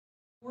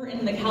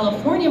In the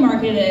California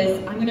market is,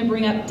 I'm going to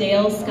bring up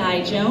Dale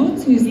Sky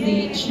Jones, who's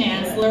the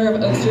Chancellor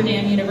of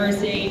Amsterdam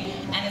University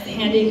and is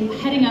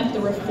heading up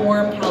the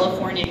Reform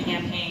California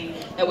campaign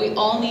that we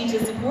all need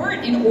to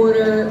support in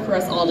order for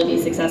us all to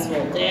be successful.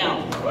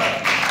 Dale.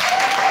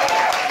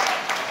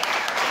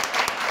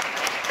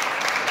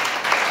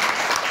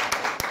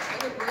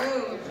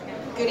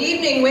 Good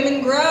evening,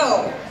 Women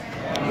Grow.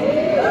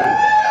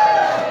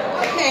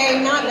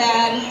 Okay, not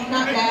bad,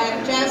 not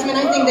bad. Jasmine,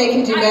 I think they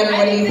can do better.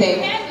 What do you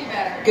think?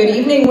 Good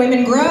evening,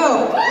 Women Grow.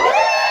 That's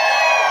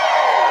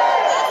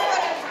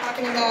what I'm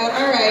talking about.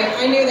 All right,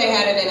 I knew they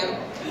had it in them.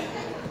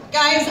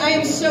 Guys, I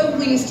am so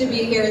pleased to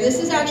be here. This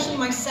is actually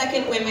my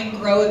second Women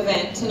Grow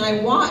event, and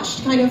I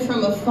watched kind of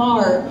from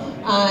afar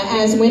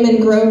as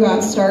Women Grow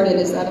got started.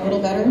 Is that a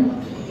little better?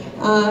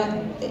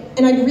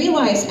 And I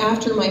realized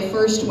after my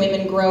first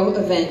Women Grow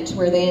event,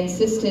 where they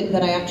insisted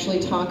that I actually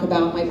talk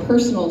about my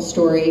personal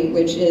story,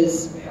 which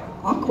is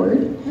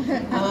awkward.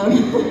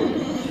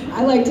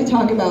 I like to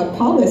talk about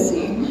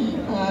policy,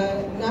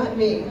 not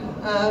me.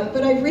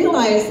 But I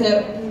realized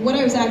that what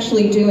I was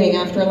actually doing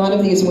after a lot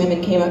of these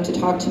women came up to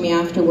talk to me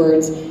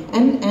afterwards,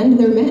 and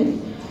their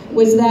men,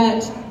 was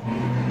that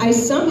I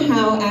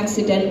somehow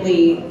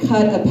accidentally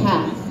cut a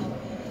path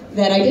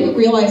that I didn't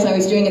realize I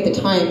was doing at the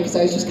time because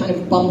I was just kind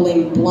of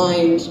bumbling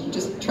blind,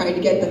 just trying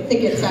to get the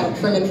thickets out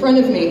from in front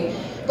of me.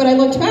 But I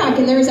looked back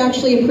and there was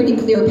actually a pretty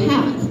clear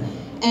path.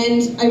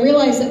 And I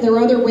realized that there were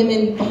other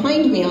women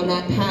behind me on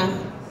that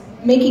path,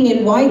 making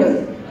it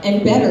wider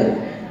and better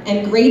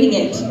and grading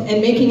it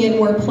and making it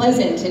more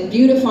pleasant and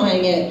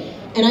beautifying it.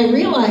 And I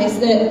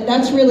realized that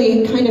that's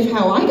really kind of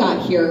how I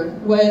got here,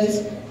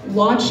 was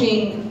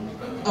watching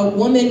a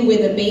woman with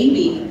a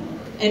baby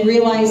and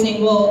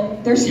realizing, well,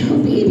 there's no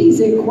babies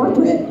in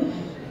corporate,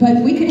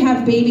 but we could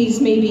have babies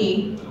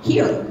maybe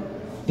here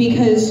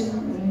because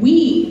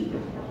we,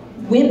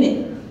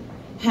 women,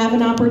 have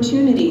an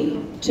opportunity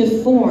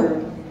to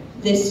form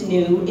this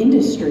new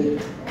industry.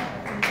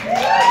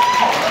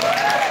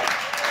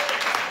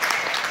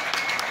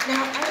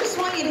 Now, I just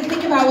want you to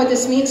think about what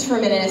this means for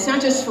a minute. It's not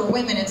just for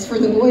women, it's for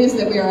the boys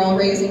that we are all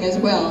raising as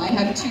well. I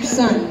have 2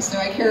 sons, so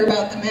I care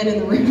about the men in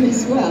the room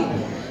as well.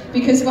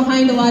 Because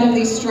behind a lot of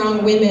these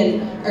strong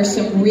women are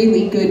some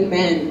really good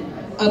men,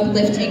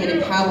 uplifting and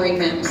empowering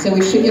them. So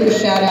we should give a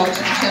shout out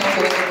to the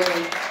gentlemen in the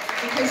room,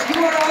 because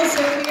you are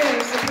also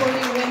here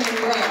supporting Women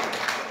Grow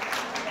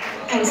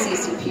and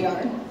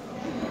CCPR.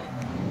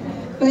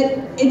 But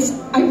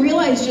I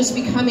realize just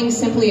becoming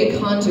simply a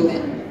conduit,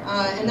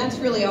 and that's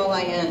really all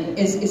I am,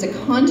 is a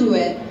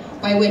conduit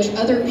by which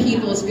other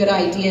people's good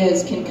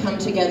ideas can come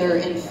together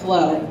and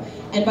flow.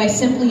 And by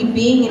simply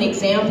being an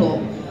example,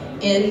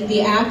 in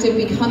the act of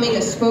becoming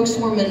a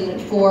spokeswoman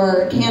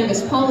for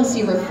cannabis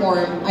policy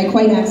reform, I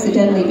quite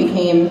accidentally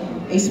became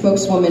a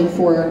spokeswoman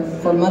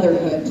for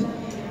motherhood.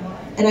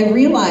 And I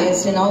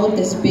realized in all of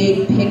this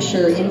big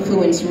picture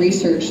influence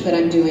research that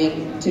I'm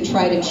doing to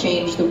try to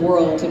change the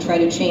world, to try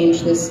to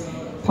change this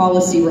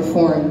policy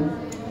reform,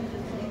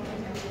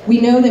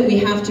 we know that we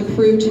have to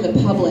prove to the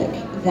public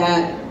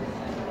that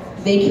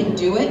they can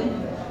do it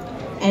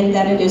and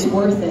that it is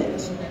worth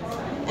it.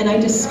 And I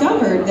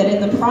discovered that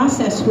in the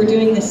process we're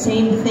doing the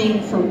same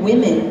thing for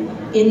women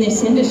in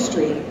this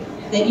industry,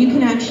 that you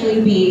can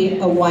actually be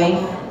a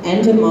wife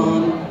and a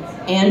mom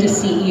and a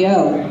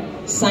CEO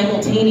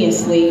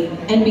simultaneously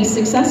and be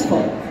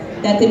successful.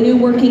 That the new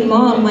working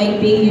mom might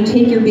be you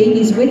take your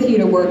babies with you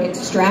to work and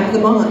strap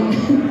them on.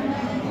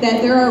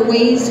 That there are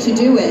ways to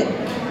do it,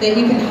 that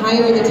you can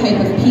hire the type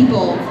of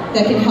people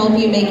that can help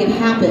you make it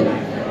happen,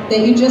 that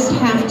you just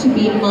have to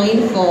be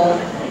mindful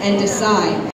and decide.